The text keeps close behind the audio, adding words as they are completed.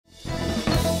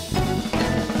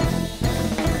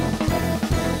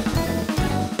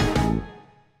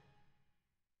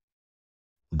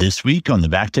This week on the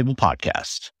BackTable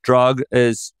Podcast. Drug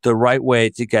is the right way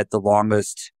to get the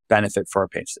longest benefit for our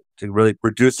patient, to really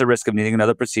reduce the risk of needing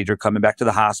another procedure, coming back to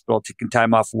the hospital, taking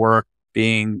time off work,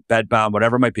 being bedbound,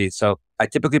 whatever it might be. So I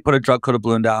typically put a drug-coated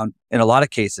balloon down in a lot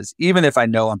of cases. Even if I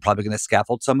know I'm probably going to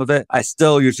scaffold some of it, I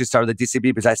still usually start with the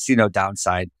DCB because I see no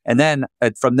downside. And then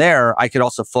from there, I could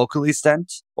also focally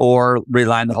stent or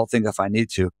reline the whole thing if I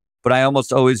need to. But I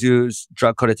almost always use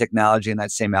drug-coated technology in that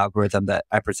same algorithm that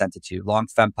I presented to you. Long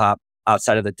fem pop,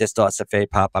 outside of the distal SFA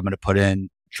pop, I'm going to put in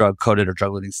drug-coated or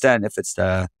drug-eluting stent. If it's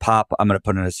the pop, I'm going to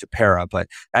put in a supera. But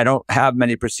I don't have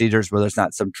many procedures where there's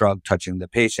not some drug touching the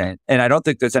patient. And I don't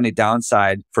think there's any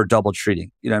downside for double treating.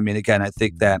 You know what I mean? Again, I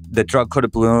think that the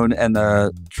drug-coated balloon and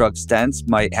the drug stents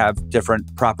might have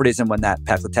different properties, and when that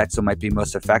paclitaxel might be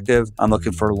most effective, I'm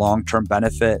looking for long-term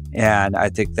benefit. And I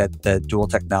think that the dual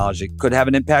technology could have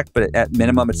an impact, but at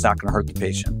minimum, it's not going to hurt the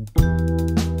patient.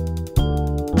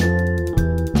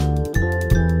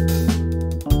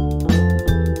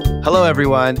 Hello,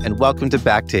 everyone, and welcome to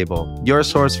BackTable, your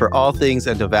source for all things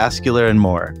endovascular and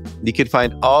more. You can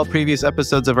find all previous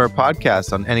episodes of our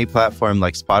podcast on any platform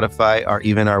like Spotify or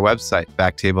even our website,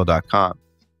 backtable.com.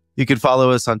 You can follow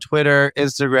us on Twitter,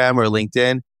 Instagram, or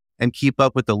LinkedIn and keep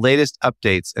up with the latest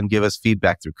updates and give us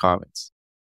feedback through comments.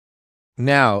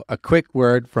 Now, a quick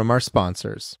word from our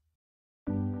sponsors.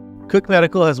 Cook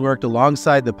Medical has worked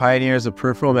alongside the pioneers of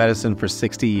peripheral medicine for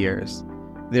 60 years.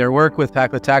 Their work with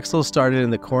paclitaxel started in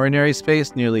the coronary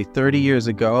space nearly 30 years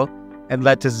ago and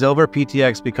led to Zilver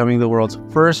PTX becoming the world's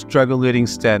first drug-eluting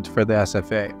stent for the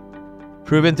SFA.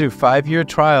 Proven through 5-year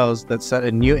trials that set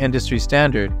a new industry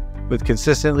standard with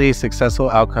consistently successful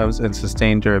outcomes and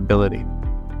sustained durability.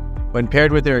 When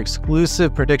paired with their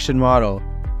exclusive prediction model,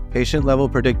 patient-level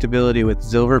predictability with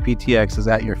Zilver PTX is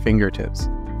at your fingertips.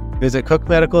 Visit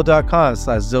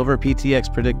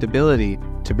cookmedical.com/ZilverPTX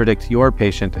predictability to predict your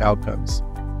patient outcomes.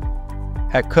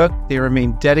 At Cook, they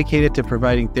remain dedicated to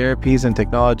providing therapies and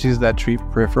technologies that treat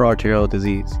peripheral arterial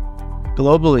disease.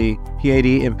 Globally, PAD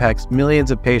impacts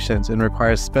millions of patients and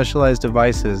requires specialized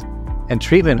devices and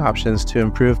treatment options to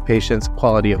improve patients'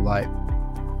 quality of life.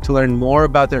 To learn more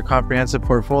about their comprehensive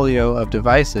portfolio of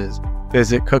devices,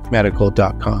 visit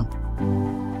cookmedical.com.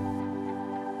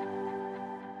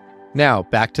 Now,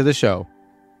 back to the show.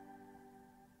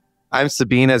 I'm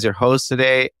Sabeen as your host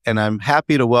today, and I'm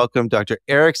happy to welcome Dr.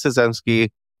 Eric Secemsky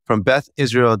from Beth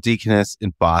Israel Deaconess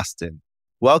in Boston.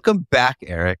 Welcome back,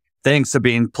 Eric. Thanks,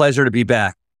 Sabeen. Pleasure to be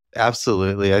back.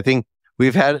 Absolutely. I think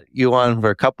we've had you on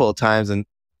for a couple of times, and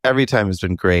every time has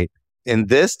been great. And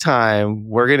this time,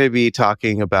 we're going to be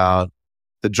talking about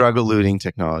the drug-eluting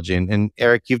technology. And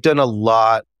Eric, you've done a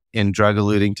lot in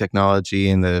drug-eluting technology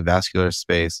in the vascular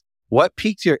space. What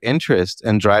piqued your interest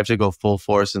and drive to go full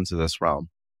force into this realm?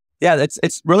 Yeah,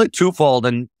 it's really twofold,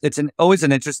 and it's always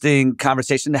an interesting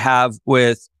conversation to have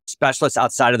with specialists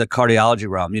outside of the cardiology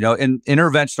realm. You know, in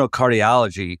interventional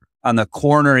cardiology, on the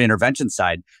coronary intervention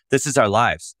side, this is our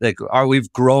lives.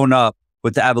 We've grown up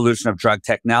with the evolution of drug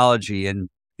technology.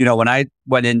 And, you know, when I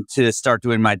went in to start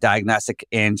doing my diagnostic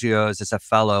angios as a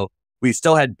fellow, we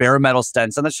still had bare metal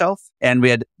stents on the shelf, and we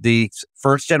had the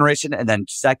first generation and then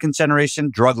second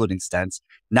generation drug-eluting stents.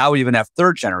 Now we even have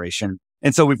third generation.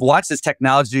 And so we've watched this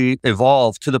technology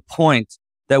evolve to the point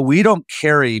that we don't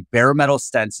carry bare metal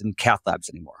stents in cath labs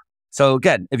anymore. So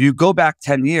again, if you go back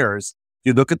 10 years,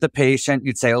 you look at the patient,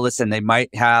 you'd say, oh, listen, they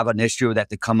might have an issue that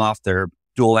they come off their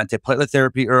dual antiplatelet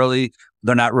therapy early.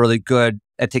 They're not really good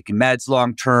at taking meds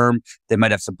long-term. They might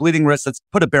have some bleeding risk. Let's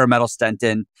put a bare metal stent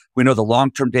in. We know the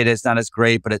long-term data is not as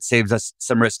great, but it saves us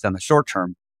some risk on the short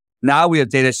term. Now we have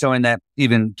data showing that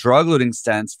even drug-eluting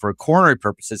stents for coronary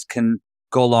purposes can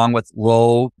go along with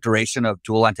low duration of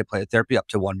dual antiplatelet therapy up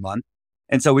to 1 month.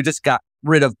 And so we just got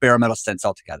rid of bare metal stents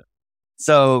altogether.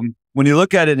 So when you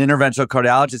look at an interventional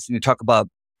cardiologist and you talk about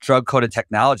drug-coated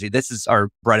technology, this is our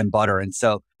bread and butter. And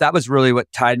so that was really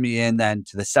what tied me in then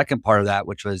to the second part of that,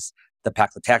 which was the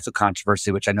paclitaxel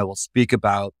controversy, which I know we'll speak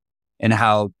about, and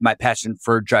how my passion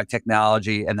for drug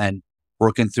technology and then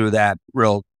working through that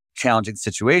real challenging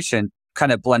situation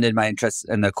kind of blended my interest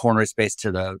in the coronary space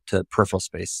to the peripheral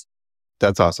space.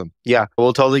 That's awesome. Yeah,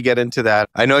 we'll totally get into that.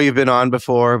 I know you've been on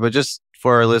before, but just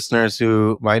for our listeners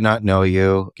who might not know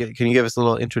you, can you give us a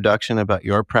little introduction about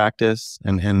your practice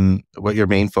and what your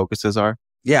main focuses are?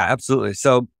 Yeah, absolutely.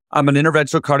 So I'm an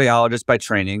interventional cardiologist by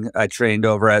training. I trained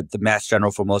over at the Mass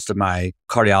General for most of my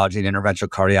cardiology and interventional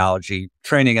cardiology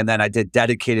training. And then I did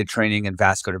dedicated training in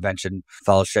vascular intervention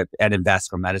fellowship and in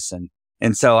vascular medicine.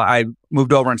 And so I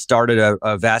moved over and started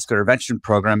a vascular intervention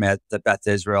program at the Beth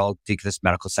Israel Deaconess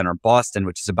Medical Center in Boston,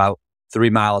 which is about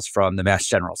 3 miles from the Mass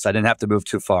General. So I didn't have to move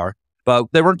too far. But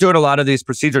they weren't doing a lot of these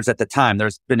procedures at the time.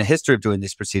 There's been a history of doing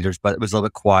these procedures, but it was a little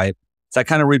bit quiet. So I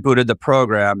kind of rebooted the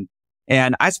program.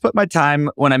 And I split my time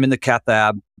when I'm in the cath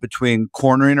lab between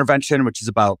coronary intervention, which is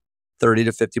about 30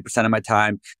 to 50% of my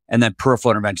time, and then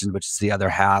peripheral intervention, which is the other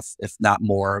half, if not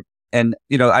more. And,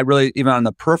 I really, even on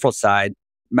the peripheral side,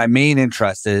 my main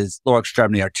interest is lower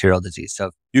extremity arterial disease. So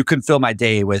if you can fill my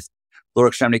day with lower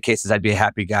extremity cases, I'd be a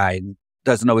happy guy. And it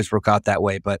doesn't always work out that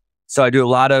way. But so I do a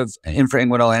lot of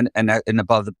infrainguinal and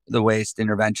above the waist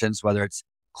interventions, whether it's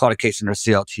claudication or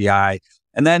CLTI.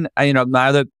 And then, my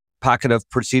other pocket of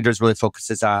procedures really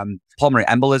focuses on pulmonary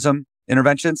embolism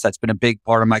interventions. That's been a big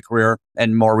part of my career.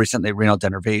 And more recently, renal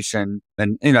denervation.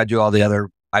 And, I do all the other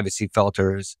IVC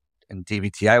filters and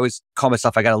DVT. I always call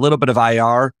myself, I got a little bit of IR,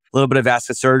 a little bit of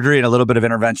vascular surgery, and a little bit of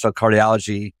interventional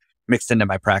cardiology mixed into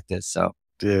my practice. So,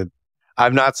 dude,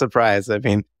 I'm not surprised. I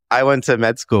mean, I went to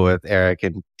med school with Eric,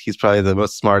 and he's probably the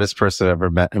most smartest person I've ever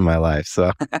met in my life.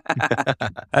 So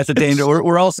that's a danger.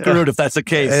 We're all screwed if that's the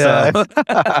case. Yeah.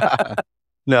 So.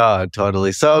 No,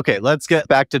 totally. So, okay, let's get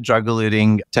back to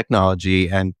drug-eluting technology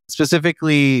and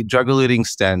specifically drug-eluting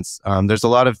stents. There's a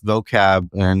lot of vocab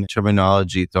and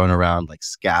terminology thrown around like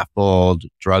scaffold,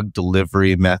 drug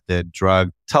delivery method, drug.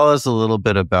 Tell us a little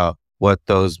bit about what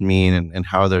those mean and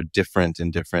how they're different in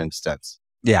different stents.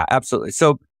 Yeah, absolutely.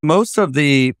 So most of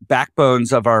the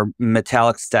backbones of our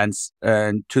metallic stents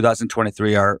in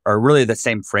 2023 are really the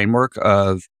same framework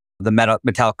of the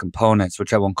metallic components,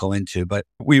 which I won't go into, but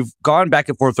we've gone back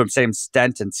and forth from same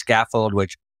stent and scaffold,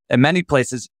 which in many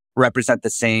places represent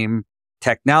the same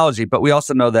technology. But we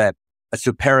also know that a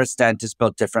supera stent is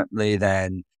built differently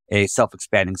than a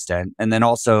self-expanding stent. And then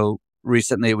also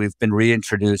recently we've been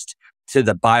reintroduced to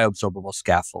the bioabsorbable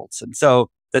scaffolds. And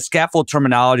so the scaffold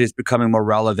terminology is becoming more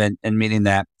relevant in meaning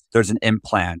that there's an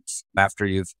implant after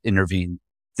you've intervened.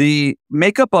 The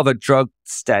makeup of a drug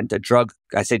stent,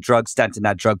 I say drug stent and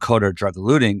not drug coated or drug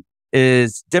eluting,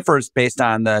 differs based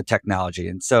on the technology.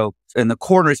 And so in the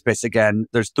coronary space, again,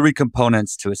 there's three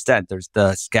components to a stent. There's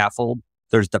the scaffold,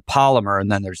 there's the polymer, and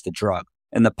then there's the drug.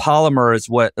 And the polymer is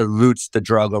what elutes the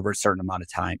drug over a certain amount of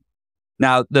time.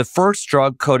 Now, the first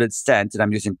drug coated stent, and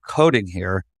I'm using coating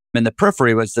here, in the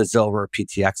periphery was the Zilver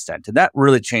PTX stent. And that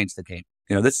really changed the game.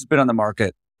 This has been on the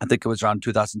market, I think it was around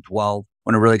 2012.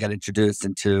 When it really got introduced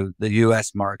into the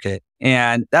US market.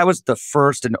 And that was the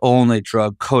first and only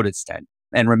drug-coated stent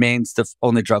and remains the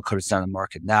only drug-coated stent on the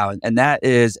market now. And that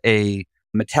is a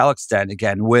metallic stent,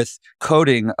 again, with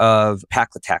coating of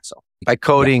paclitaxel. By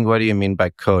coating, What do you mean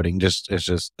by coating? It's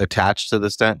just attached to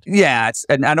the stent? Yeah,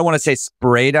 and I don't want to say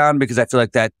sprayed on because I feel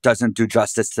like that doesn't do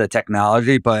justice to the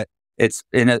technology, but it's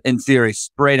in theory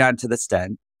sprayed onto the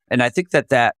stent. And I think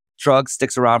that drug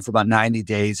sticks around for about 90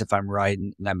 days, if I'm right,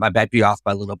 and I might be off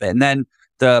by a little bit. And then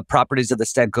the properties of the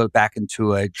stent go back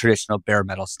into a traditional bare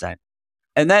metal stent.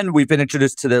 And then we've been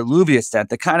introduced to the Eluvia stent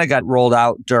that kind of got rolled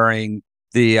out during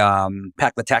the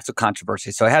paclitaxel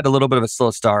controversy. So I had a little bit of a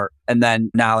slow start, and then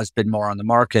now has been more on the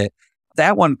market.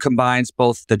 That one combines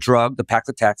both the drug, the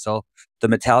paclitaxel, the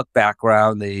metallic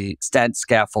background, the stent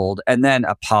scaffold, and then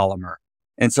a polymer.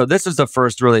 And so this is the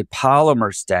first really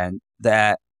polymer stent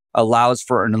that allows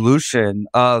for an elution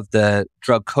of the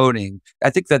drug coating. I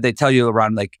think that they tell you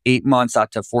around like 8 months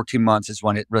out to 14 months is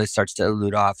when it really starts to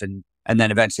elute off and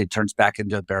then eventually turns back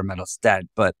into a bare metal stent.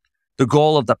 But the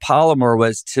goal of the polymer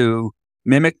was to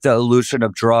mimic the elution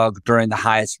of drug during the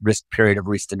highest risk period of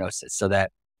restenosis. So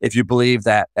that if you believe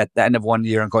that at the end of 1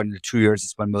 year and going into 2 years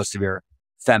is when most of your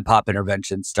fem-pop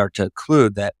interventions start to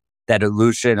occlude, that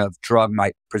elution of drug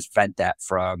might prevent that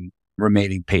from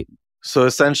remaining patent. So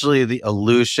essentially, the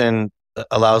elution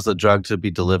allows the drug to be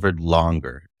delivered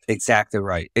longer. Exactly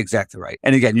right.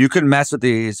 And again, you can mess with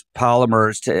these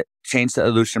polymers to change the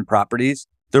elution properties.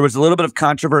 There was a little bit of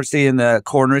controversy in the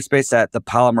coronary space that the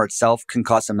polymer itself can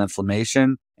cause some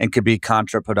inflammation and could be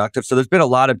counterproductive. So there's been a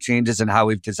lot of changes in how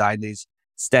we've designed these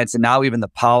stents. And now even the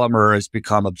polymer has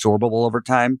become absorbable over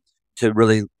time to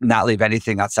really not leave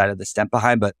anything outside of the stent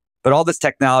behind. But all this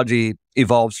technology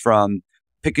evolves from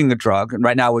picking a drug. And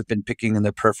right now we've been picking in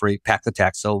the periphery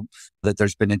paclitaxel, that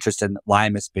there's been interest in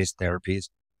limus-based therapies,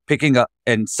 picking up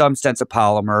in some stents a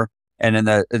polymer, and in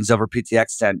Zilver PTX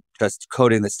stent, just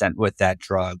coating the stent with that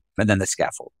drug, and then the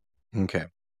scaffold. Okay.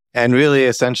 And really,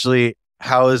 essentially,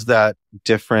 how is that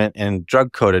different in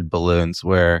drug-coated balloons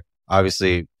where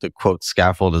obviously the quote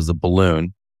scaffold is the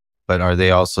balloon, but are they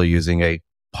also using a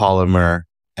polymer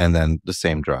and then the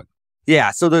same drug?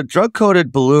 Yeah, so the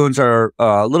drug-coated balloons are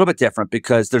a little bit different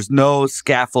because there's no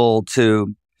scaffold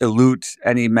to elute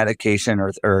any medication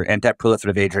or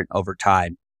anti-proliferative agent over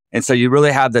time. And so you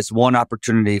really have this one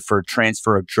opportunity for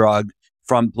transfer of drug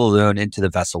from balloon into the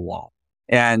vessel wall.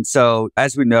 And so,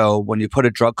 as we know, when you put a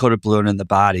drug-coated balloon in the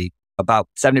body, about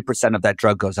 70% of that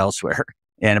drug goes elsewhere,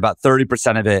 and about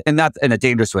 30% of it, and not in a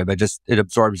dangerous way, but just it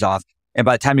absorbs off. And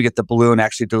by the time you get the balloon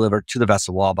actually delivered to the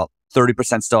vessel wall, about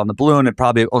 30% still on the balloon, and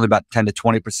probably only about 10 to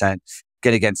 20%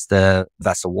 get against the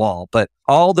vessel wall. But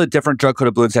all the different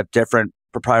drug-coated balloons have different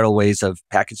proprietary ways of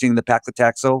packaging the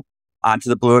paclitaxel onto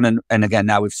the balloon. And again,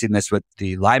 now we've seen this with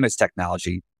the limus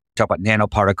technology. Talk about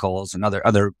nanoparticles and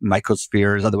other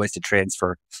microspheres, other ways to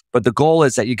transfer. But the goal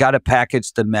is that you got to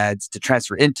package the meds to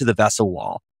transfer into the vessel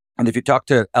wall. And if you talk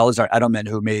to Elazar Edelman,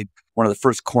 who made one of the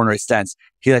first coronary stents,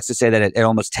 he likes to say that it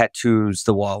almost tattoos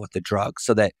the wall with the drug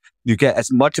so that you get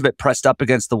as much of it pressed up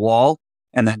against the wall.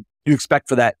 And then you expect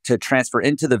for that to transfer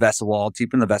into the vessel wall,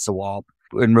 deep in the vessel wall,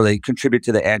 and really contribute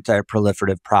to the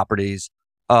anti-proliferative properties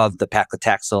of the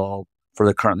paclitaxel for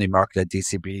the currently marketed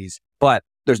DCBs. But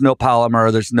there's no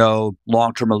polymer, there's no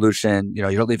long-term elution, you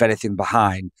don't leave anything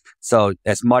behind. So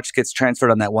as much gets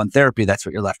transferred on that one therapy, that's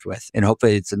what you're left with. And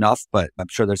hopefully it's enough, but I'm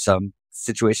sure there's some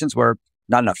situations where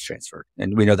not enough's transferred.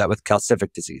 And we know that with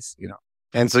calcific disease,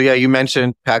 And so, yeah, you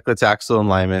mentioned paclitaxel and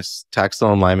limus.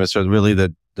 Taxol and limus are really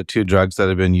the two drugs that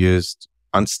have been used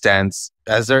on stents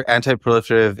as their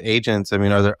anti-proliferative agents. I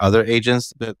mean, are there other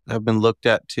agents that have been looked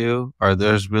at too? Or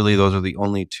those are the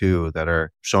only two that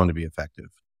are shown to be effective?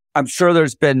 I'm sure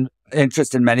there's been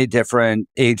interest in many different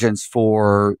agents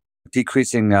for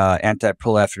decreasing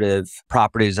anti-proliferative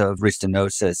properties of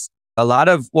restenosis. A lot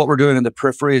of what we're doing in the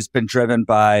periphery has been driven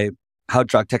by how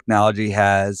drug technology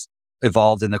has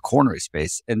evolved in the coronary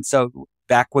space. And so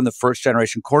back when the first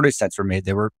generation coronary stents were made,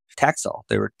 they were Taxol.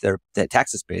 They're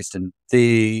Taxus based, and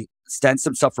the stents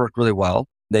themselves worked really well.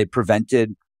 They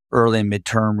prevented early and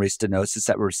midterm restenosis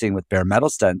that we were seeing with bare metal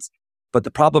stents. But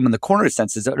the problem in the coronary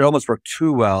stents is that it almost worked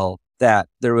too well, that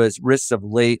there was risks of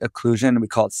late occlusion. We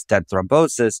call it stent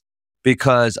thrombosis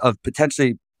because of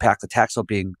potentially paclitaxel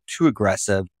being too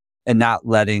aggressive and not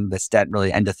letting the stent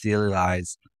really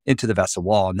endothelialize into the vessel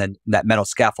wall. And then that metal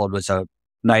scaffold was a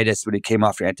nidus when it came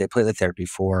off your antiplatelet therapy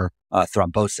for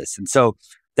thrombosis. And so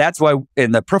that's why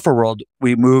in the peripheral world,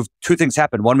 two things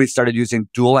happened. One, we started using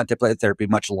dual antiplatelet therapy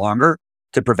much longer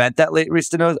to prevent that late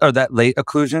restenosis or that late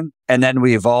occlusion. And then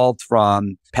we evolved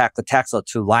from paclitaxel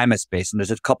to limus based. And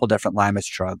there's a couple different limus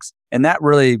drugs. And that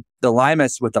really, the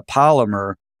limus with the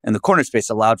polymer in the coronary space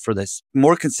allowed for this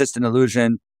more consistent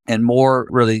elution and more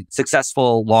really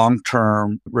successful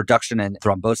long-term reduction in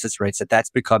thrombosis rates. That's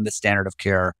become the standard of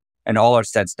care. And all our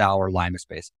stents now are limus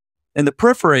based. In the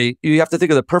periphery, you have to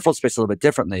think of the peripheral space a little bit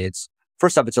differently.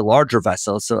 First off, it's a larger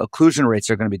vessel, so occlusion rates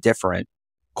are going to be different.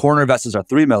 Coronary vessels are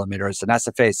 3 millimeters, and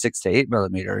SFA is 6 to 8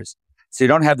 millimeters. So you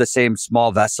don't have the same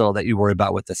small vessel that you worry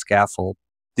about with the scaffold.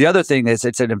 The other thing is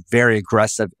it's in a very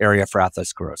aggressive area for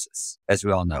atherosclerosis, as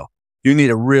we all know. You need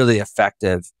a really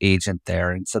effective agent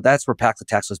there. And so that's where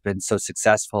paclitaxel has been so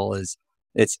successful is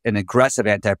it's an aggressive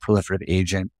anti-proliferative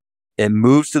agent. It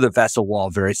moves through the vessel wall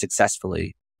very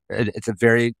successfully. It's a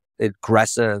very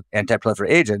aggressive anti-proliferative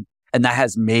agent, and that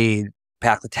has made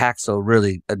paclitaxel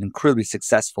really an incredibly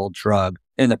successful drug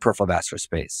in the peripheral vascular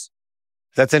space.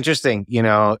 That's interesting.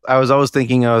 I was always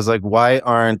thinking, why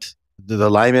aren't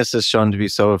the limus is shown to be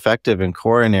so effective in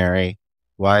coronary?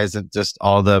 Why isn't just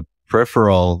all the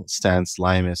peripheral stents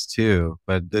limus too?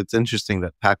 But it's interesting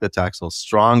that paclitaxel is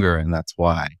stronger, and that's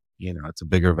why. It's a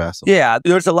bigger vessel. Yeah,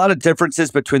 there's a lot of differences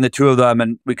between the two of them,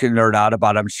 and we can nerd out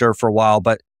about it, I'm sure, for a while.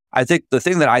 But I think the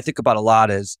thing that I think about a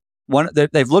lot is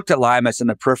they've looked at limus in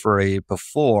the periphery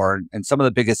before, and some of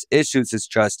the biggest issues is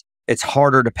just it's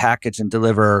harder to package and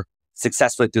deliver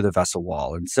successfully through the vessel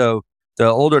wall. And so the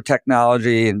older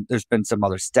technology, and there's been some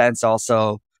other stents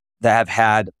also that have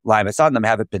had limus on them,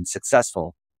 haven't been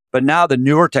successful. But now the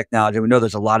newer technology, we know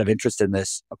there's a lot of interest in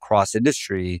this across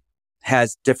industry,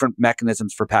 has different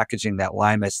mechanisms for packaging that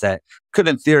limus that could,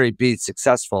 in theory, be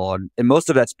successful. And most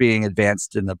of that's being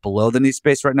advanced in the below the knee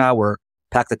space right now, where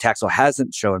paclitaxel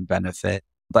hasn't shown benefit.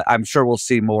 But I'm sure we'll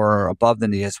see more above the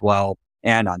knee as well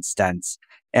and on stents.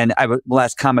 And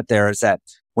last comment there is that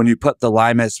when you put the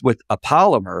limus with a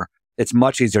polymer, it's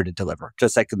much easier to deliver,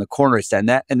 just like in the coronary stent.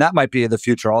 And that might be the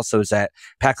future also, is that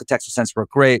paclitaxel stents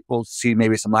work great. We'll see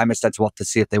maybe some limus stents. We'll have to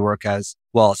see if they work as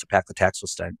well as a paclitaxel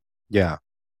stent. Yeah.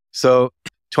 So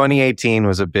 2018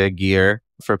 was a big year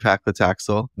for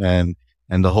paclitaxel, and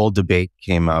the whole debate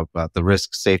came up about the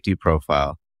risk safety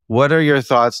profile. What are your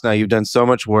thoughts now? You've done so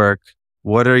much work.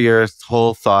 What are your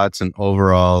whole thoughts and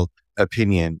overall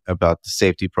opinion about the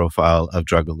safety profile of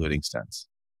drug-eluting stents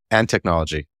and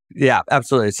technology? Yeah,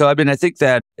 absolutely. So, I think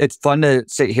that it's fun to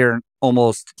sit here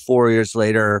almost 4 years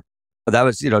later But that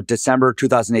was, December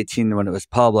 2018 when it was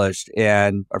published,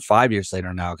 or 5 years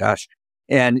later now, gosh.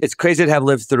 And it's crazy to have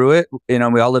lived through it. We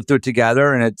all lived through it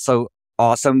together. And it's so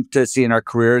awesome to see in our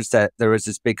careers that there was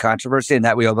this big controversy and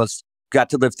that we almost got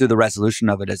to live through the resolution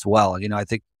of it as well. I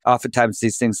think oftentimes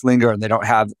these things linger and they don't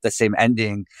have the same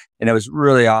ending. And it was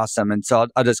really awesome. And so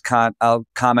I'll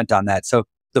comment on that. So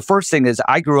the first thing is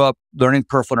I grew up learning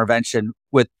peripheral intervention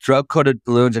with drug-coated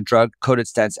balloons and drug-coated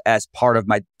stents as part of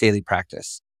my daily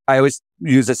practice. I always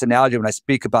use this analogy when I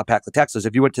speak about paclitaxel.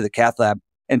 If you went to the cath lab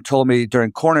and told me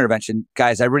during coronary intervention,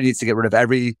 guys, everybody needs to get rid of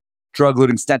every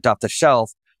drug-eluting stent off the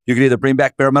shelf. You can either bring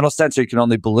back bare metal stents or you can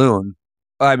only balloon.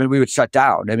 We would shut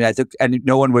down. I think, and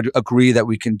no one would agree that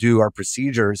we can do our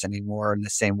procedures anymore in the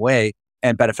same way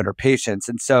and benefit our patients.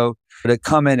 And so to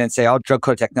come in and say all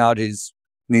drug-coated technologies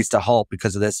needs to halt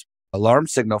because of this alarm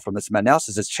signal from this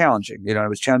meta-analysis is challenging. It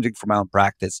was challenging for my own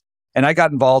practice. And I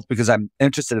got involved because I'm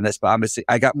interested in this, but obviously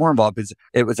I got more involved because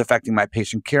it was affecting my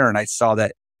patient care. And I saw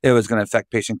that it was going to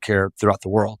affect patient care throughout the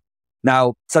world.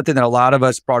 Now, something that a lot of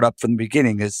us brought up from the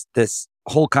beginning is this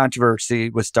whole controversy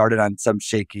was started on some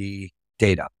shaky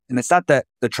data. And it's not that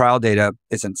the trial data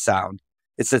isn't sound.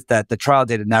 It's just that the trial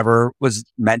data never was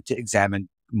meant to examine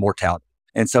mortality.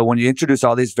 And so when you introduce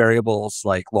all these variables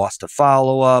like loss to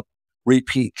follow-up,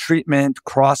 repeat treatment,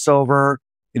 crossover,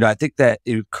 I think that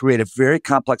it would create a very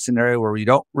complex scenario where you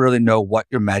don't really know what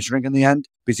you're measuring in the end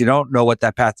because you don't know what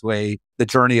that pathway, the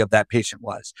journey of that patient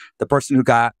was. The person who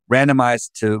got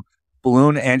randomized to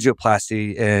balloon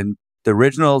angioplasty in the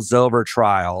original Zilver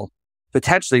trial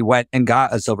potentially went and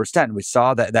got a Zilver stent. We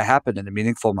saw that happened in a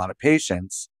meaningful amount of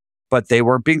patients, but they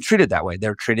weren't being treated that way.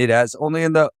 They're treated as only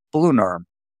in the balloon arm.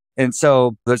 And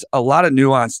so there's a lot of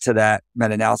nuance to that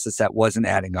meta-analysis that wasn't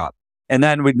adding up. And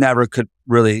then we never could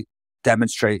really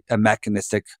demonstrate a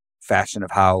mechanistic fashion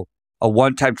of how a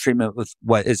one-time treatment with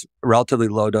what is relatively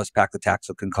low-dose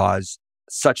paclitaxel can cause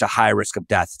such a high risk of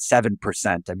death,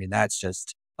 7%. That's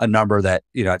just a number that,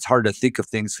 it's hard to think of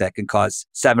things that can cause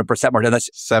 7% more death.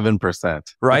 7%.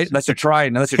 Right? Unless you're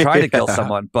trying to kill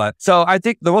someone. But so I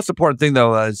think the most important thing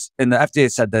though is, and the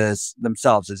FDA said this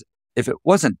themselves, is if it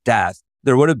wasn't death,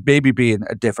 there would have maybe been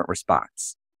a different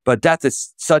response. But death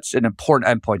is such an important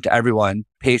endpoint to everyone,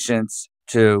 patients,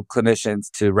 to clinicians,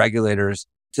 to regulators,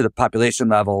 to the population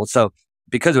level. So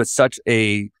because it was such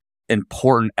a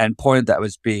important endpoint that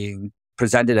was being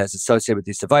presented as associated with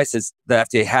these devices, the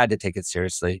FDA had to take it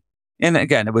seriously. And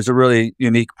again, it was a really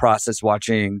unique process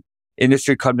watching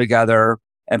industry come together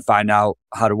and find out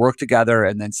how to work together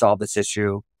and then solve this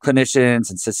issue. Clinicians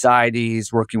and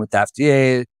societies working with the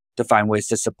FDA to find ways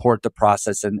to support the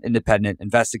process and independent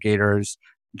investigators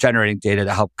generating data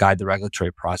to help guide the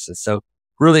regulatory process. So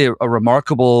really a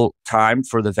remarkable time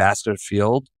for the vascular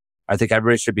field. I think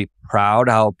everybody should be proud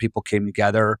how people came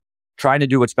together, trying to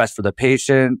do what's best for the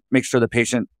patient, make sure the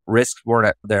patient risks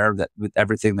weren't there, that with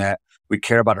everything that we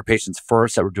care about our patients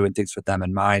first, that we're doing things with them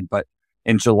in mind. But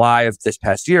in July of this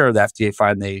past year, the FDA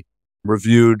finally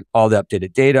reviewed all the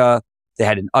updated data. They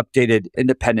had an updated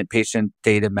independent patient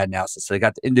data meta-analysis. So they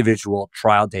got the individual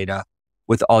trial data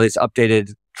with all these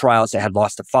updated trials that had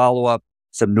lost to follow-up,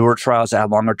 some newer trials that had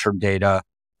longer-term data.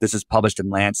 This is published in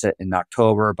Lancet in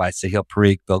October by Sahil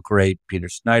Parikh, Bill Gray, Peter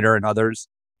Snyder, and others.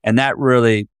 And that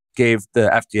really gave the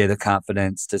FDA the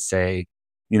confidence to say,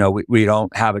 we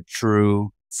don't have a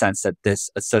true sense that this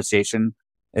association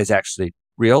is actually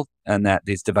real and that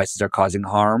these devices are causing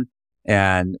harm,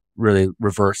 and really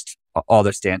reversed all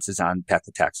their stances on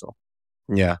paclitaxel.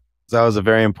 Yeah. So that was a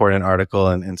very important article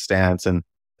and stance. And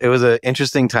it was an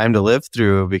interesting time to live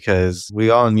through because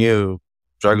we all knew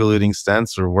drug-eluting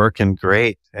stents were working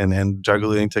great and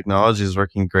drug-eluting technology is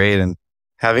working great. And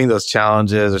having those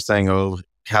challenges or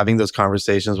having those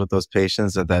conversations with those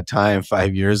patients at that time, 4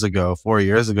 years ago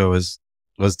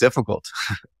was difficult.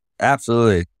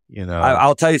 Absolutely.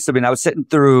 I'll tell you something. I was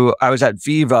at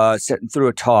Viva sitting through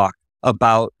a talk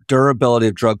about durability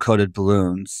of drug-coated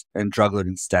balloons and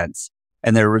drug-eluting stents.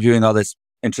 And they were reviewing all this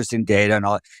interesting data and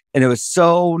all. And it was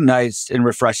so nice and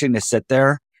refreshing to sit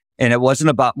there. And it wasn't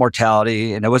about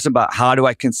mortality, and it wasn't about how do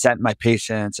I consent my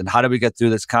patients and how do we get through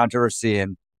this controversy.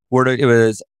 And it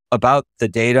was about the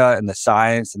data and the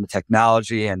science and the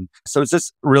technology. And so it's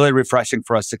just really refreshing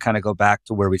for us to kind of go back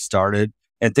to where we started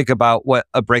and think about what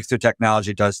a breakthrough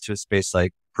technology does to a space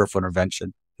like peripheral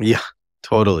intervention. Yeah,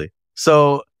 totally.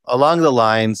 So along the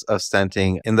lines of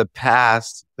stenting, in the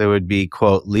past, there would be,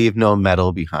 quote, leave no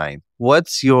metal behind.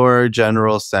 What's your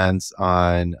general sense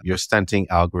on your stenting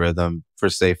algorithm for,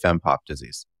 say, FemPop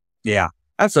disease? Yeah.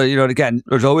 Absolutely. Again,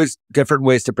 there's always different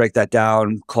ways to break that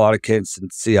down, claudicants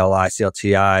and CLI,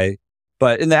 CLTI.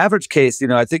 But in the average case,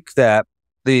 I think that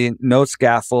the no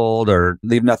scaffold or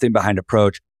leave nothing behind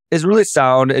approach is really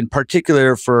sound, in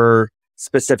particular for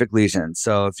specific lesions.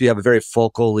 So if you have a very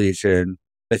focal lesion,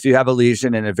 if you have a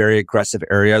lesion in a very aggressive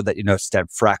area that,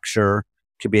 stent fracture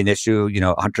could be an issue,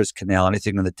 Hunter's canal,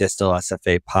 anything in the distal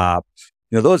SFA pop,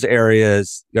 those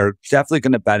areas are definitely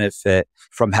going to benefit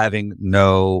from having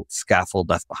no scaffold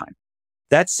left behind.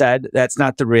 That said, that's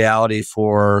not the reality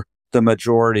for the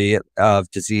majority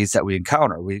of disease that we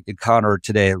encounter. We encounter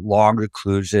today long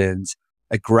occlusions,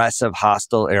 aggressive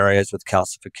hostile areas with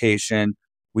calcification.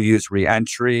 We use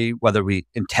reentry, whether we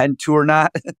intend to or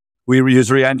not. We use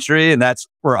reentry, and that's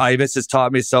where IVUS has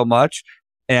taught me so much.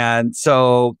 And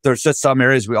so there's just some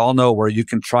areas we all know where you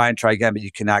can try and try again, but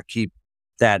you cannot keep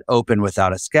that open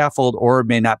without a scaffold, or it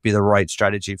may not be the right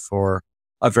strategy for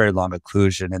a very long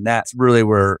occlusion. And that's really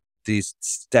where these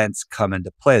stents come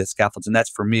into play, the scaffolds. And that's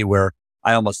for me where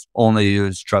I almost only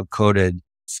use drug-coated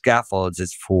scaffolds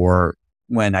is for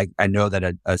when I know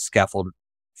that a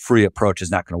scaffold-free approach is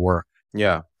not going to work.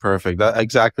 Yeah, perfect.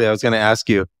 Exactly. I was going to ask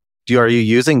you, are you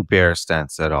using bare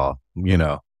stents at all?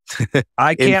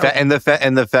 I can't. In the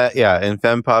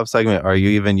FemPop segment, are you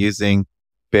even using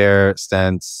bare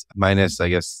stents minus, I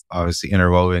guess, obviously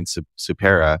interwoven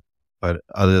supera? But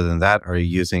other than that, are you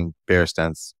using bare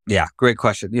stents? Yeah, great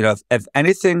question. If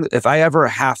anything, if I ever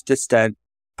have to stent,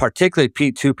 particularly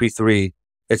P2, P3,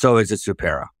 it's always a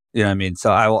supera. You know what I mean?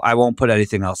 So I won't put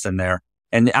anything else in there.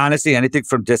 And honestly, anything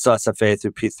from distal SFA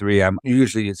through P3, I'm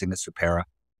usually using a supera.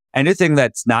 Anything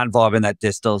that's not involving that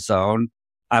distal zone,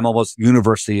 I'm almost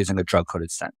universally using a drug-coated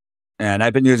stent. And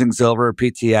I've been using Zilver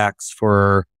PTX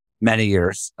for many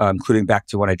years, including back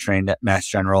to when I trained at Mass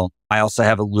General. I also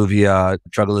have a Luvia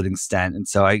drug-eluting stent. And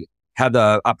so I have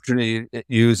the opportunity to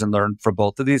use and learn from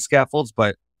both of these scaffolds,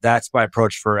 but that's my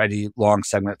approach for any long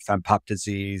segment FemPop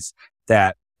disease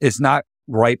that is not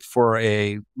ripe for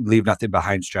a leave nothing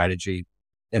behind strategy.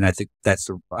 And I think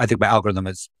my algorithm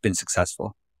has been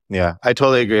successful. Yeah, I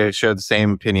totally agree. I share the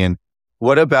same opinion.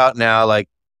 What about now, like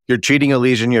you're treating a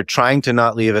lesion, you're trying to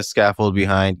not leave a scaffold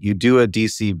behind, you do a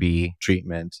DCB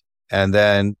treatment, and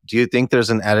then do you think there's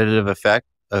an additive effect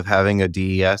of having a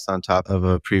DES on top of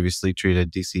a previously treated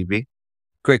DCB?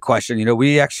 Great question.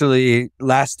 We actually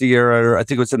last year, I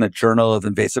think it was in the Journal of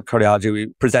Invasive Cardiology, we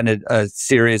presented a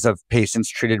series of patients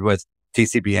treated with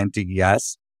DCB and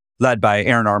DES, led by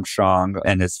Aaron Armstrong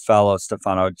and his fellow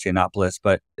Stefano Giannopoulos.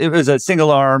 But it was a single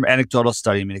arm anecdotal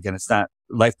study. I mean, again, it's not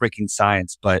life-breaking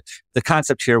science, but the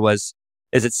concept here was,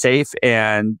 is it safe?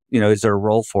 And, is there a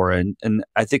role for it? And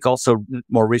I think also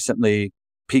more recently,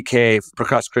 PK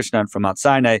Prakash Krishnan from Mount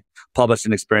Sinai published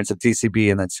an experience of DCB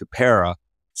and then supera.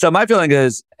 So my feeling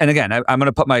is, and again, I'm going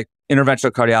to put my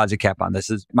interventional cardiology cap on. This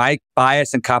is my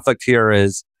bias and conflict here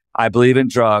is I believe in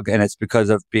drug, and it's because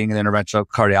of being an interventional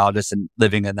cardiologist and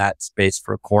living in that space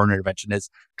for a coronary intervention.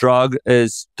 Drug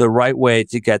is the right way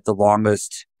to get the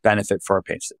longest benefit for our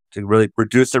patient, to really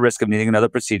reduce the risk of needing another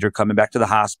procedure, coming back to the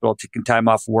hospital, taking time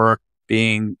off work,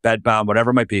 being bedbound,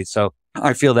 whatever it might be. So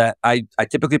I feel that I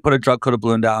typically put a drug-coated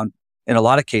balloon down in a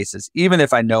lot of cases. Even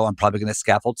if I know I'm probably going to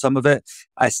scaffold some of it,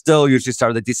 I still usually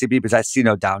start with the DCB because I see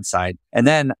no downside. And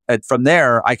then from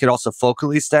there, I could also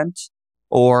focally stent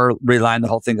or reline the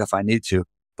whole thing if I need to.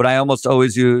 But I almost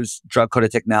always use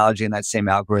drug-coated technology in that same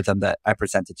algorithm that I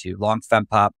presented to you. Long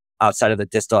FemPop, outside of the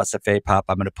distal SFA pop,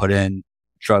 I'm going to put in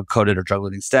drug-coated or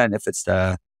drug-eluting stent. If it's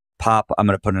the pop, I'm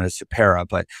going to put in a supera.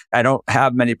 But I don't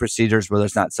have many procedures where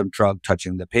there's not some drug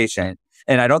touching the patient.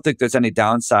 And I don't think there's any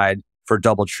downside for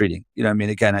double treating. You know what I mean?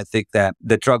 Again, I think that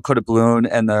the drug-coated balloon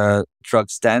and the drug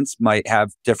stents might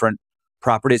have different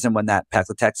properties and when that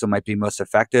paclitaxel might be most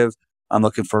effective. I'm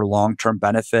looking for long-term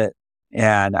benefit.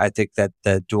 And I think that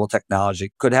the dual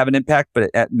technology could have an impact, but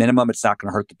at minimum, it's not going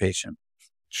to hurt the patient.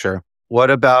 Sure. What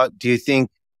about, do you think,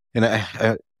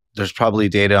 and there's probably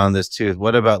data on this too,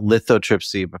 what about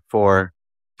lithotripsy before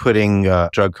putting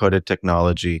drug-coated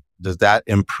technology? Does that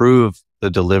improve the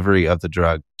delivery of the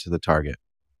drug to the target?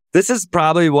 This is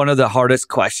probably one of the hardest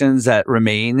questions that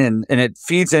remain, and it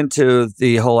feeds into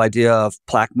the whole idea of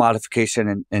plaque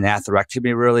modification and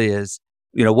atherectomy really is,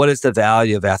 what is the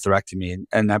value of atherectomy?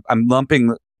 And I'm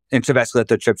lumping intravascular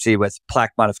lithotripsy with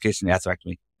plaque modification and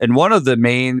atherectomy. And one of the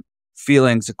main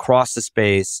feelings across the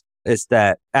space is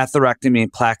that atherectomy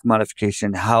and plaque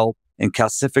modification help in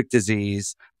calcific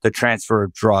disease the transfer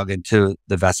of drug into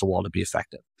the vessel wall to be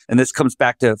effective. And this comes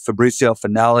back to Fabrizio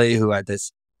Finelli, who had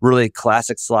this really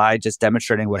classic slide just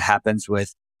demonstrating what happens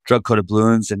with drug-coated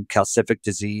balloons and calcific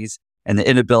disease and the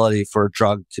inability for a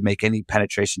drug to make any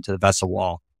penetration to the vessel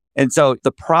wall. And so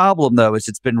the problem, though, is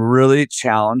it's been really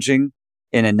challenging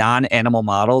in a non-animal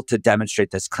model to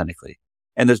demonstrate this clinically.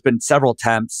 And there's been several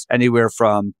attempts, anywhere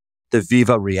from the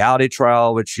Viva Reality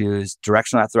trial, which used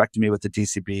directional atherectomy with the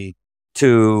DCB,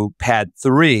 to PAD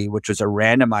 3, which was a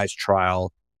randomized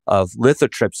trial of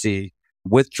lithotripsy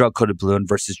with drug-coated balloon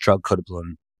versus drug-coated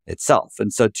balloon itself.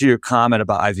 And so to your comment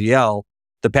about IVL,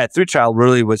 the PAD 3 trial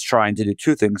really was trying to do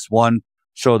two things. One,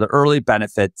 show the early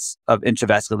benefits of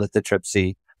intravascular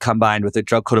lithotripsy combined with a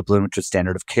drug-coated balloon, which was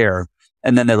standard of care.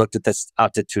 And then they looked at this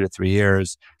out to 2 to 3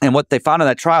 years. And what they found in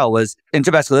that trial was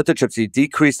intravascular lithotripsy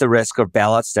decreased the risk of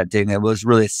ballot stenting. It was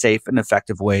really a safe and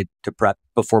effective way to prep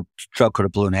before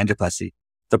drug-coated balloon angioplasty.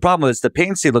 The problem was the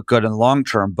patency looked good in the long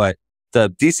term, but the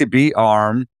DCB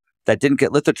arm that didn't get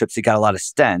lithotripsy got a lot of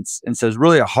stents. And so it's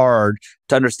really hard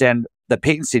to understand the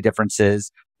patency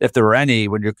differences, if there were any,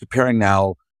 when you're comparing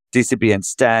now DCB and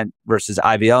stent versus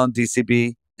IVL and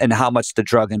DCB, and how much the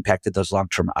drug impacted those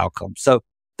long-term outcomes. So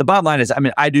the bottom line is,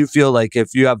 I do feel like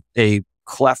if you have a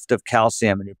cleft of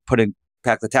calcium and you're putting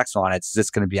paclitaxel on it, it's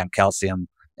just going to be on calcium.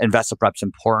 And vessel prep's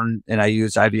important. And I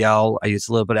use IVL. I use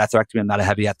a little bit of atherectomy. I'm not a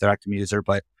heavy atherectomy user,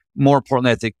 but more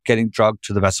importantly, I think getting drug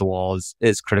to the vessel wall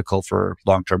is critical for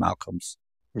long-term outcomes.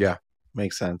 Yeah,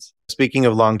 makes sense. Speaking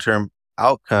of long-term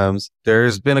outcomes,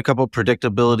 there's been a couple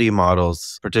predictability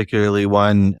models, particularly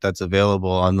one that's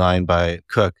available online by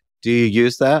Cook. Do you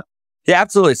use that? Yeah,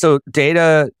 absolutely. So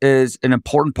data is an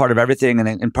important part of everything. And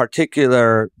in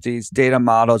particular, these data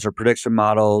models or prediction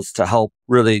models to help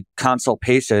really consult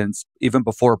patients even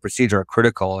before a procedure are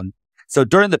critical. And so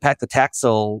during the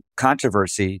paclitaxel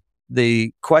controversy,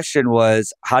 the question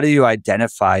was, how do you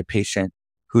identify a patient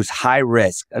who's high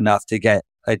risk enough to get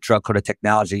a drug-coated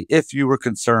technology if you were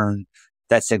concerned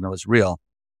that signal was real?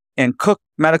 And Cook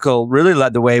Medical really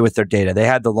led the way with their data. They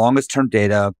had the longest term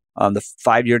data. The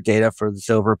 5-year data for the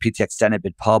Silver PTX stent had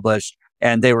been published,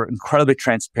 and they were incredibly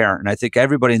transparent. And I think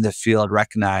everybody in the field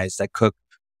recognized that Cook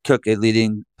took a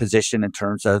leading position in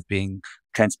terms of being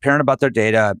transparent about their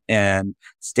data and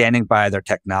standing by their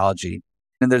technology.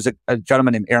 And there's a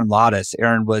gentleman named Aaron Lottis.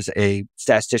 Aaron was a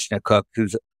statistician at Cook,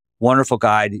 who's a wonderful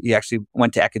guy. He actually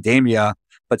went to academia,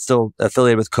 but still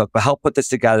affiliated with Cook, but helped put this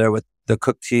together with the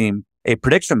Cook team, a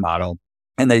prediction model.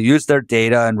 And they used their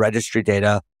data and registry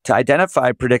data to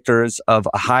identify predictors of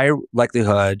a high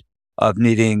likelihood of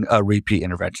needing a repeat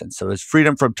intervention. So it's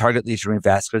freedom from target lesion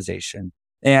revascularization.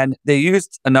 And they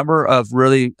used a number of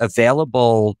really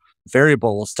available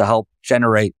variables to help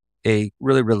generate a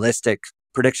really realistic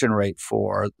prediction rate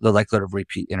for the likelihood of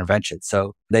repeat intervention.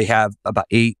 So they have about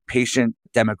 8 patient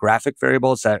demographic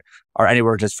variables that are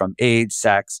anywhere just from age,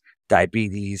 sex,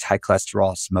 diabetes, high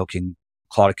cholesterol, smoking,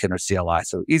 claudican, or CLI.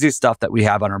 So easy stuff that we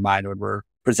have on our mind when we're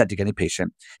presenting any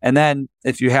patient. And then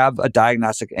if you have a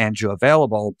diagnostic angio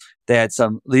available, they had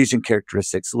some lesion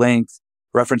characteristics, length,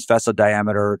 reference vessel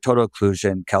diameter, total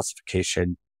occlusion,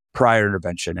 calcification, prior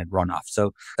intervention, and runoff.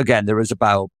 So again, there was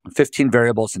about 15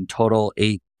 variables in total,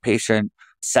 8 patient,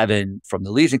 7 from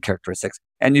the lesion characteristics.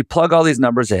 And you plug all these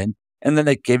numbers in, and then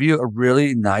they give you a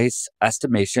really nice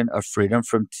estimation of freedom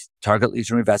from target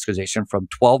lesion revascularization from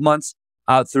 12 months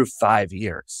out through 5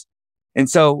 years. And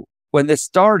so when this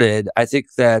started, I think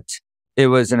that it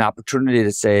was an opportunity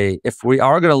to say, if we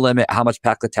are going to limit how much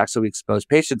paclitaxel we expose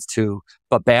patients to,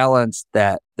 but balance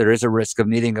that there is a risk of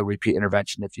needing a repeat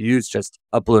intervention if you use just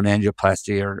a balloon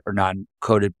angioplasty or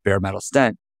non-coated bare metal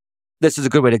stent, this is a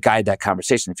good way to guide that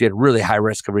conversation. If you had a really high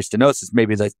risk of restenosis,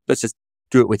 maybe let's just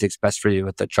do it with what's best for you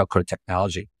with the drug-coated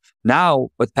technology. Now,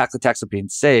 with paclitaxel being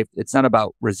safe, it's not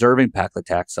about reserving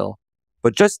paclitaxel,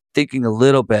 but just thinking a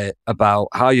little bit about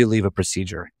how you leave a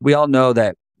procedure. We all know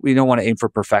that we don't want to aim for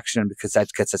perfection because that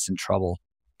gets us in trouble.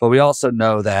 But we also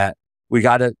know that we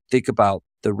got to think about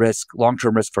the risk,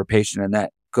 long-term risk for a patient, and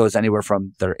that goes anywhere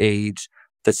from their age,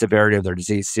 the severity of their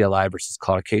disease, CLI versus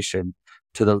claudication,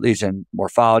 to the lesion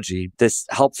morphology. This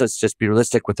helps us just be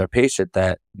realistic with our patient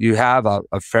that you have a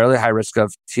fairly high risk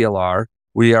of TLR.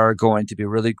 We are going to be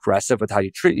really aggressive with how you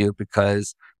treat you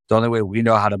because the only way we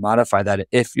know how to modify that,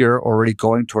 if you're already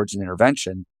going towards an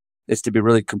intervention, is to be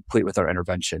really complete with our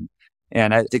intervention.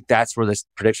 And I think that's where this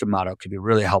prediction model could be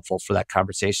really helpful for that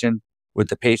conversation with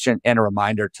the patient and a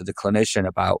reminder to the clinician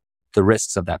about the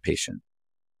risks of that patient.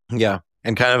 Yeah.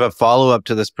 And kind of a follow-up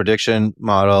to this prediction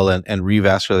model and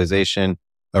revascularization,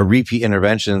 repeat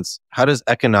interventions, how does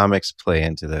economics play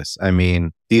into this? I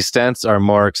mean, these stents are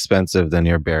more expensive than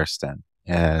your bare stent.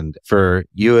 And for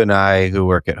you and I who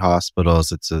work at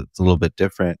hospitals, it's a little bit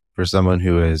different. For someone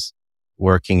who is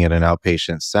working at an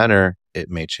outpatient center, it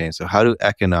may change. So how do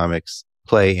economics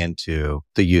play into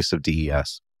the use of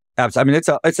DES? Absolutely. I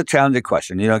mean, it's a challenging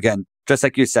question. Again, just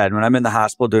like you said, when I'm in the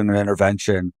hospital doing an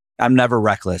intervention, I'm never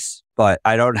reckless, but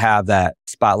I don't have that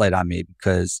spotlight on me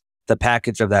because the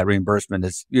package of that reimbursement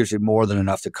is usually more than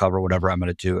enough to cover whatever I'm going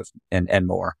to do and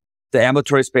more. The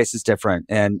ambulatory space is different.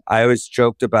 And I always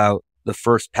joked about the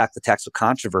first paclitaxel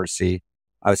controversy.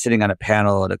 I was sitting on a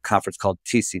panel at a conference called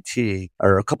TCT,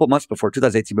 or a couple months before,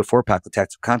 2018, before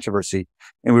paclitaxel controversy.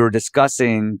 And we were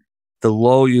discussing the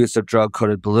low use of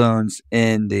drug-coated balloons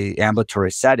in the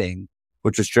ambulatory setting,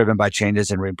 which was driven by changes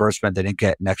in reimbursement. They didn't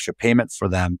get an extra payment for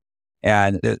them.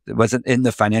 And it wasn't in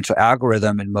the financial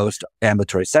algorithm in most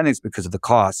ambulatory settings because of the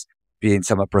costs being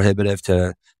somewhat prohibitive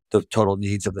to the total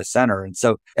needs of the center. And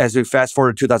so as we fast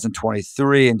forward to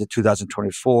 2023 into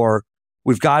 2024,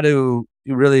 we've got to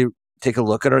really take a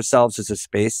look at ourselves as a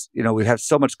space. We have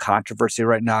so much controversy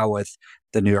right now with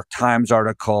the New York Times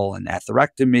article and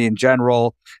atherectomy in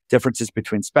general, differences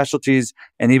between specialties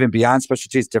and even beyond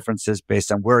specialties, differences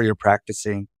based on where you're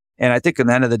practicing. And I think at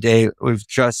the end of the day, we've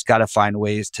just got to find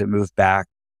ways to move back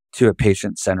to a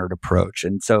patient-centered approach.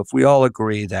 And so if we all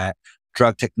agree that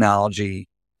drug technology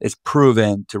is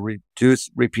proven to reduce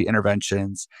repeat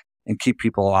interventions and keep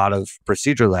people out of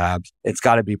procedure labs, it's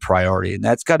got to be priority. And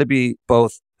that's got to be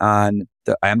both on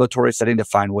the ambulatory setting to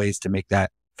find ways to make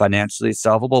that financially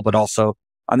solvable, but also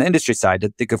on the industry side to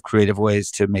think of creative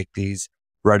ways to make these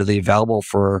readily available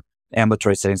for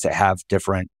ambulatory settings that have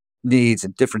different needs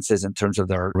and differences in terms of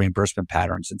their reimbursement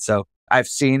patterns. And so I've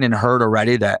seen and heard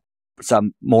already that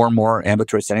some more and more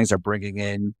ambulatory settings are bringing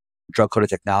in drug-coated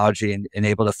technology and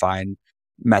able to find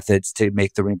methods to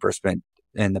make the reimbursement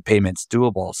and the payments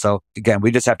doable. So again, we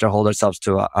just have to hold ourselves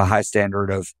to a high standard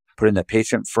of putting the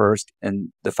patient first and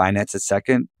the finances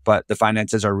second, but the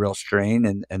finances are a real strain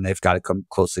and they've got to come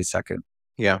closely second.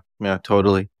 Yeah,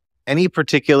 totally. Any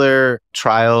particular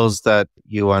trials that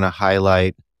you want to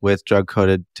highlight with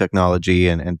drug-coated technology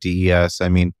and DES? I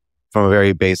mean, from a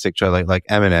very basic trial like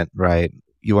EMINENT, right?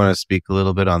 You want to speak a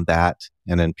little bit on that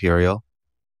and IMPERIAL?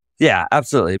 Yeah,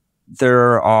 absolutely.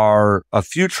 There are a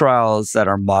few trials that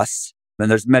are musts, and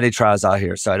there's many trials out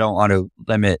here, so I don't want to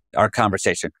limit our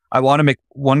conversation. I want to make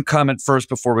one comment first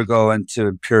before we go into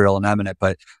IMPERIAL and EMINENT,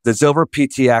 but the Silver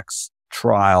PTX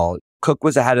trial, Cook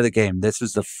was ahead of the game. This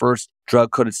was the first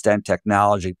drug-coated stent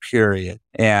technology, period.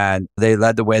 And they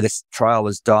led the way. This trial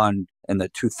was done in the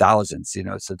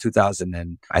 2000s, so 2000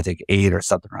 and I think 8 or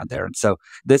something around there. And so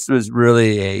this was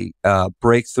really a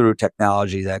breakthrough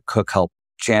technology that Cook helped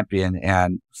champion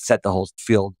and set the whole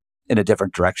field in a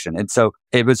different direction. And so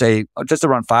it was just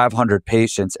around 500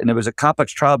 patients, and it was a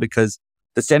complex trial because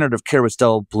the standard of care was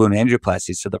still balloon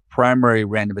angioplasty. So the primary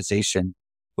randomization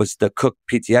was the Cook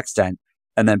PTX stent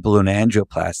and then balloon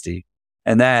angioplasty.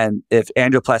 And then if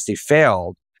angioplasty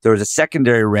failed, there was a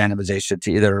secondary randomization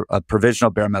to either a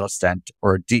provisional bare metal stent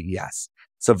or a DES.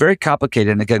 So very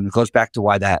complicated. And again, it goes back to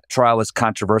why that trial was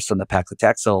controversial in the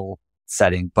paclitaxel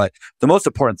setting. But the most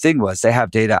important thing was they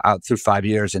have data out through 5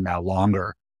 years and now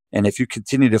longer. And if you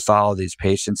continue to follow these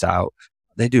patients out,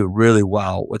 they do really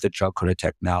well with the drug-coated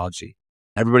technology.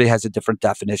 Everybody has a different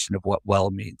definition of what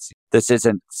well means. This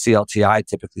isn't CLTI,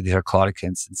 typically these are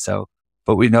claudicants. And so,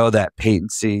 but we know that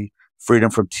patency, freedom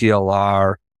from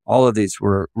TLR, all of these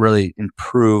were really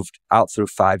improved out through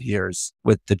 5 years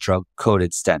with the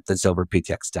drug-coated stent, the Silver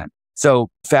PTX stent. So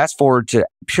fast forward to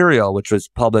IMPERIAL, which was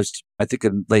published, I think,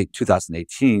 in late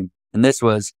 2018. And this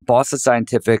was Boston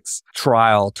Scientific's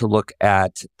trial to look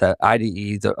at the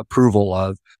IDE, the approval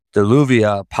of the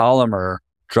Eluvia polymer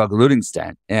drug-eluting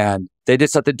stent. And they did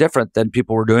something different than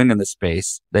people were doing in the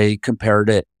space. They compared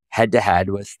it head-to-head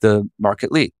with the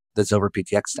market lead, the Silver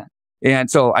PTX stent.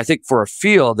 And so I think for a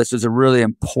field, this was a really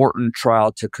important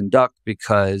trial to conduct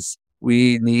because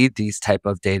we need these type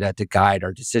of data to guide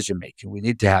our decision-making. We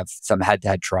need to have some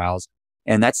head-to-head trials.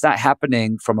 And that's not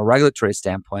happening from a regulatory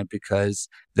standpoint because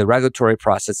the regulatory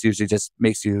process usually just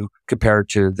makes you compare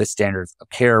to the standard of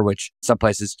care, which some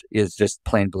places is just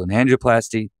plain balloon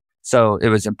angioplasty. So it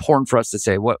was important for us to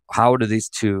say, how do these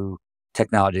two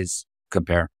technologies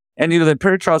compare? And, the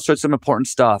IMPERIAL trial showed some important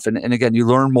stuff. And again, you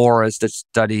learn more as the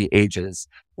study ages.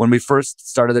 When we first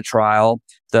started the trial,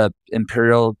 the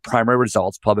IMPERIAL primary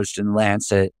results published in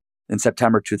Lancet in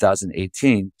September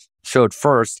 2018 showed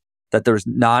first that there was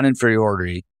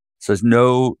non-inferiority. So there's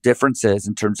no differences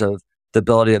in terms of the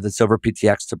ability of the Silver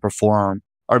PTX to perform,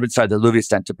 the Eluvia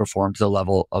stent to perform to the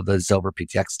level of the Silver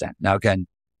PTX stent. Now, again,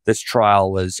 this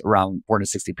trial was around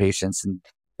 460 patients and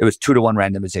it was 2-to-1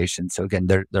 randomization. So again,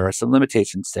 there are some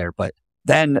limitations there, but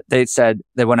then they said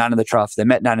they went on in the trial. If they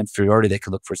met non-inferiority, they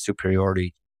could look for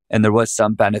superiority. And there was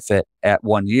some benefit at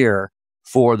 1 year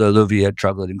for the Eluvia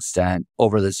drug-eluting stent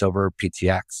over the Silver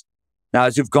PTX. Now,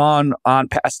 as you've gone on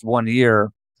past 1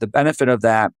 year, the benefit of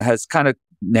that has kind of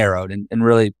narrowed. And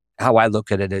really how I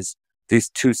look at it is these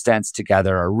two stents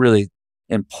together are really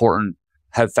important,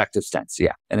 have effective stents.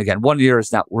 Yeah. And again, 1 year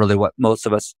is not really what most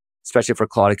of us, especially for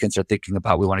Claudicants, are thinking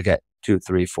about. We want to get 2,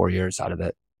 3, 4 years out of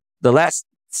it. The last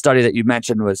study that you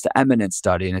mentioned was the EMINENT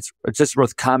study. And it's just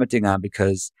worth commenting on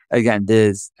because, again,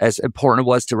 this, as important it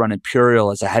was to run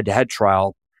IMPERIAL as a head-to-head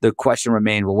trial, the question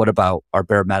remained, well, what about our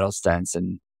bare metal stents?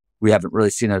 And we haven't really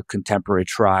seen a contemporary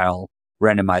trial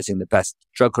randomizing the best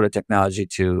drug-coated technology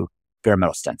to bare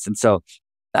metal stents. And so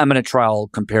the EMINENT trial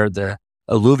compared the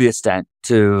Eluvia stent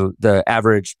to the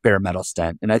average bare metal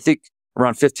stent. And I think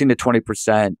around 15 to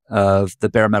 20% of the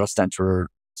bare metal stents were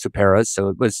Superas. So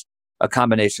it was a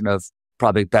combination of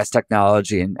probably best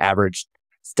technology and average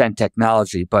stent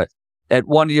technology. But at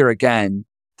 1 year, again,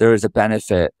 there is a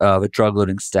benefit of a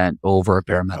drug-eluting stent over a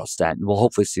bare metal stent. And we'll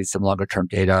hopefully see some longer-term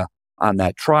data on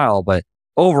that trial. But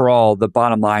overall, the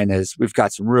bottom line is we've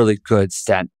got some really good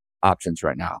stent options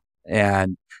right now.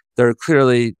 And they're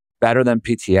clearly better than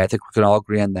PTA. I think we can all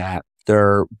agree on that.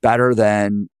 They're better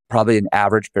than probably an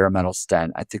average bare metal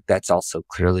stent. I think that's also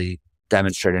clearly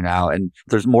demonstrated now. And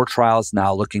there's more trials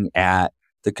now looking at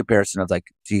the comparison of like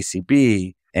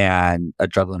DCB and a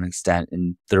drug-eluting stent.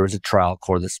 And there was a trial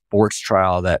called the sports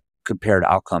trial that compared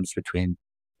outcomes between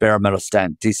bare metal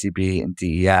stent, DCB, and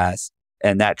DES.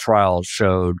 And that trial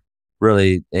showed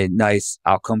really a nice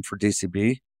outcome for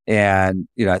DCB. And,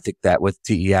 I think that with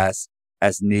DES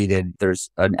as needed, there's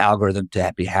an algorithm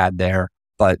to be had there.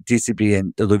 But DCB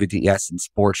and the Eluvia DES and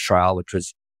sports trial, which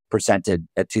was presented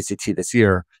at TCT this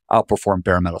year, outperformed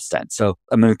bare metal stents. So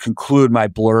I'm going to conclude my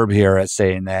blurb here as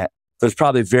saying that there's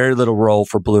probably very little role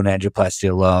for balloon angioplasty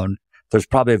alone. There's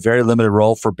probably a very limited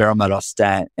role for bare metal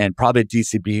stent, and probably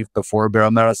DCB before bare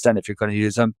metal stent if you're going to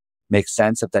use them. Makes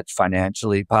sense if that's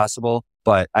financially possible.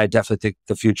 But I definitely think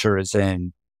the future is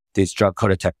in these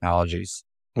drug-coated technologies.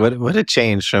 What a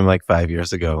change from like 5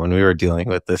 years ago when we were dealing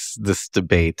with this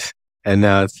debate. And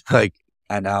now it's like,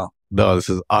 I know. No, this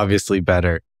is obviously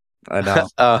better. I know.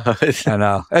 I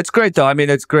know. It's great though. I mean,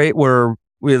 it's great where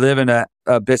we live in a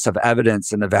abyss of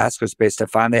evidence in the vascular space to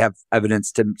finally have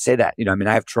evidence to say that.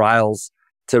 I have trials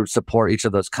to support each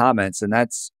of those comments, and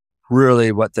that's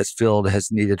really what this field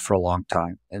has needed for a long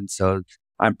time. And so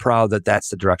I'm proud that that's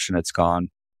the direction it's gone.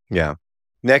 Yeah.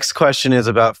 Next question is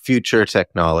about future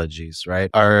technologies, right?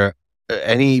 Are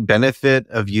any benefit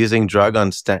of using drug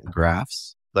on stent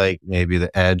grafts, like maybe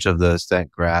the edge of the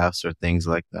stent grafts or things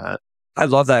like that? I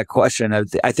love that question.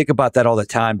 I think about that all the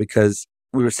time because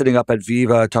we were sitting up at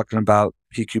Viva talking about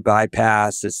PQ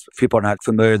bypass. If people are not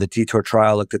familiar, the DETOUR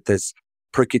trial looked at this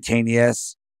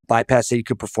percutaneous bypass that you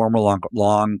could perform along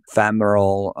long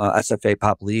femoral SFA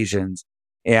pop lesions.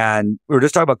 And we were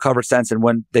just talking about covered stents and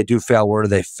when they do fail, where do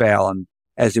they fail? And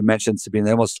as you mentioned, Sabeen,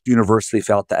 they almost universally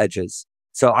fail at the edges.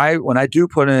 So when I do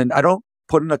put in, I don't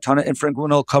put in a ton of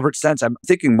infrainguinal covered stents. I'm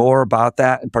thinking more about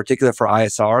that, in particular for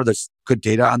ISR. There's good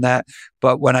data on that.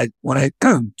 But when I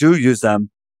do use them,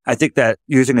 I think that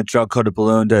using a drug-coated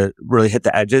balloon to really hit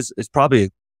the edges is probably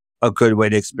a good way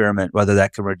to experiment, whether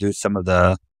that can reduce some of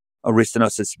the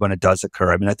restenosis when it does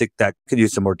occur. I think that could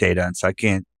use some more data. And so I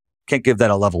can't give that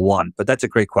a level 1, but that's a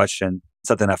great question.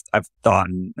 Something I've thought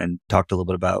and talked a little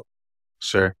bit about.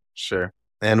 Sure.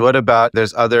 And what about,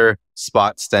 there's other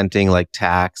spot stenting like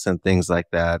tacks and things like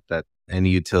that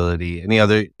any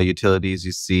other utilities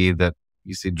you see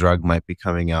drug might be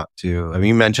coming out to?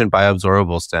 You mentioned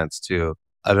bioabsorbable stents too.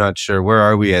 I'm not sure. Where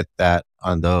are we at that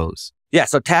on those? Yeah.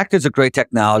 So TAC is a great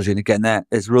technology. And again, that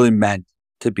is really meant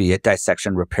to be a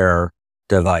dissection repair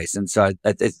device. And so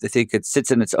I think it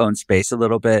sits in its own space a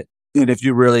little bit. And if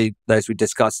you really, as we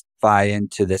discussed, buy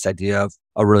into this idea of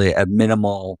a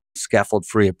minimal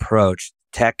scaffold-free approach,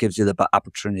 TAC gives you the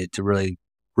opportunity to really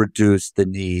reduce the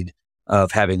need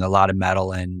of having a lot of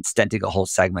metal and stenting a whole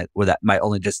segment where that might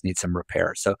only just need some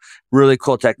repair. So really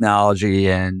cool technology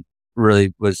and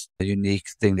really was a unique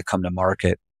thing to come to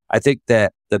market. I think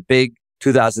that the big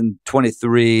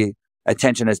 2023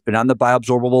 attention has been on the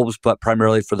bioabsorbables, but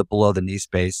primarily for the below the knee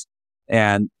space.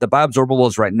 And the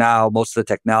bioabsorbables right now, most of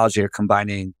the technology are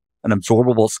combining an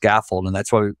absorbable scaffold. And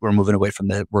that's why we're moving away from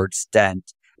the word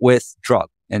stent with drug.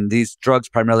 And these drugs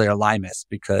primarily are limus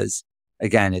because,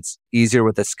 again, it's easier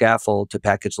with a scaffold to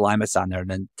package limus on there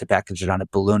than to package it on a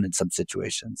balloon in some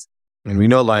situations. And we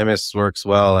know limus works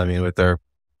well. With their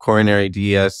coronary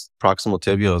DES proximal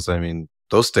tibials,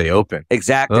 those stay open.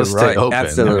 Exactly those right. Stay open.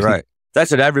 Absolutely right.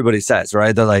 That's what everybody says,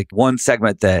 right? They're like one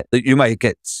segment that you might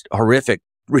get horrific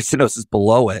restenosis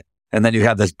below it. And then you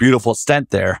have this beautiful stent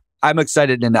there. I'm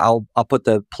excited, and I'll put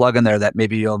the plug in there that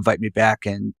maybe you'll invite me back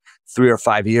in 3 or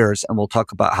 5 years and we'll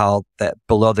talk about how that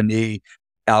below the knee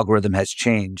algorithm has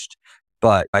changed.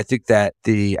 But I think that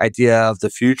the idea of the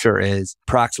future is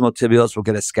proximal tibials will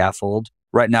get a scaffold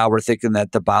Right now, we're thinking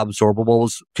that the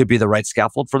bioabsorbables could be the right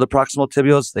scaffold for the proximal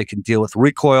tibials. They can deal with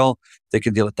recoil. They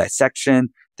can deal with dissection.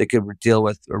 They could deal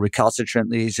with recalcitrant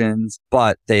lesions,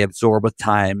 but they absorb with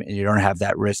time and you don't have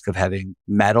that risk of having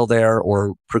metal there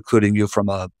or precluding you from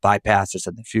a bypass or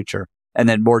something in the future. And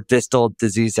then more distal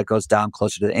disease that goes down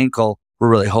closer to the ankle, we're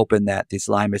really hoping that these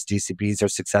limus DCBs are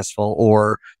successful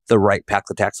or the right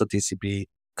paclitaxel DCB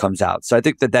comes out. So I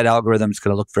think that algorithm is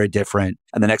going to look very different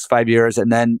in the next 5 years.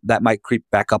 And then that might creep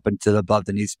back up into the above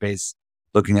the knee space,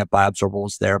 looking at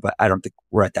bioabsorbables there. But I don't think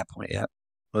we're at that point yet.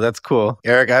 Well, that's cool.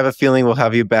 Eric, I have a feeling we'll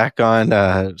have you back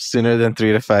on sooner than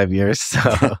 3 to 5 years.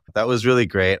 So that was really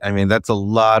great. I mean, that's a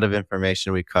lot of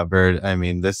information we covered. I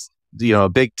mean, this, a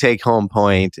big take home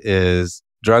point is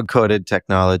drug-coated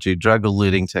technology,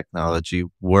 drug-eluting technology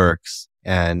works.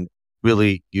 And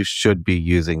really, you should be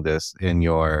using this in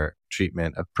your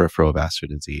treatment of peripheral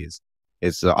vascular disease.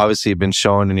 It's obviously been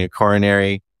shown in your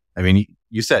coronary. I mean,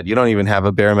 you said you don't even have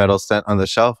a bare metal stent on the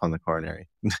shelf on the coronary.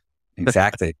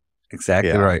 Exactly.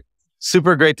 Exactly right.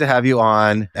 Super great to have you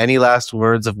on. Any last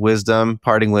words of wisdom,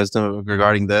 parting wisdom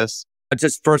regarding this?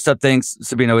 Just first up, thanks,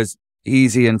 Sabeen. It was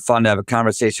easy and fun to have a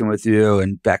conversation with you.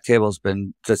 And BackTable's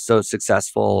been just so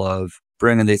successful of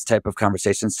bringing these type of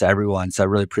conversations to everyone. So I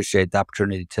really appreciate the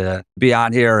opportunity to be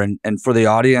on here. And for the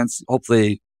audience,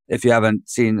 hopefully, if you haven't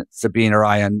seen Sabeen or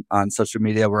I on social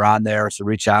media, we're on there. So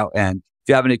reach out. And if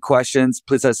you have any questions,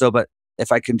 please let us know. But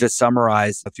if I can just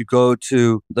summarize, if you go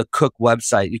to the Cook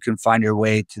website, you can find your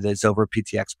way to the Zilver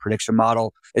PTX prediction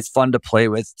model. It's fun to play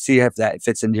with, see if that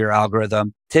fits into your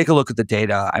algorithm. Take a look at the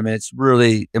data. I mean, it's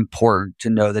really important to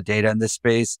know the data in this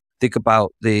space. Think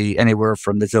about anywhere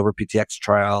from the Zilver PTX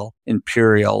trial,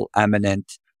 IMPERIAL,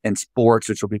 EMINENT, and sports,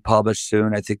 which will be published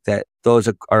soon. I think that those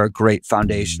are a great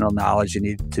foundational knowledge you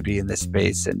need to be in this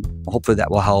space. And hopefully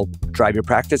that will help drive your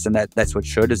practice. And that's what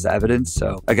showed is the evidence.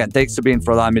 So again, thanks Sabeen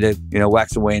for allowing me to,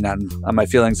 wax and wane on my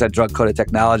feelings on drug-coated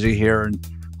technology here. And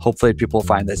hopefully people will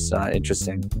find this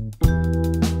interesting.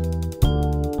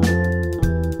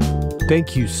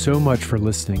 Thank you so much for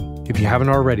listening. If you haven't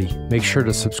already, make sure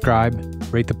to subscribe,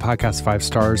 rate the podcast 5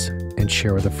 stars, and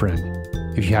share with a friend.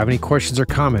 If you have any questions or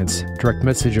comments, direct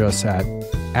message us at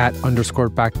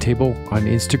 @_BackTable on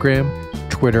Instagram,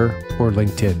 Twitter, or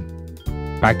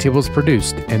LinkedIn. BackTable is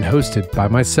produced and hosted by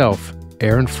myself,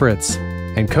 Aaron Fritz,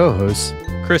 and co-hosts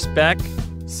Chris Beck,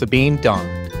 Sabeen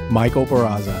Dhand, Michael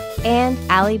Barraza, and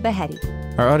Ali Behetti.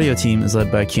 Our audio team is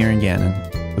led by Kieran Gannon,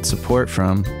 with support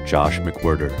from Josh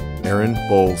McWhirter, Aaron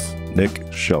Bowles, Nick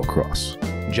Shellcross,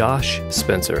 Josh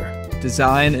Spencer.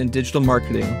 Design and digital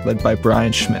marketing led by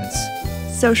Brian Schmitz.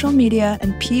 Social media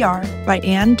and PR by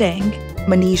Ann Dang,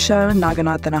 Manisha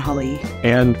Naganathanahali,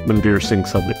 and Manveer Singh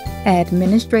Sabri.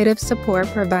 Administrative support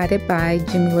provided by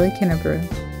Jamila Kinnebrew.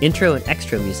 Intro and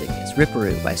extra music is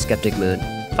Ripperoo by Skeptic Moon.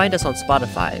 Find us on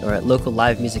Spotify or at local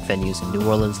live music venues in New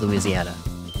Orleans, Louisiana.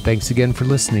 Thanks again for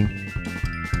listening.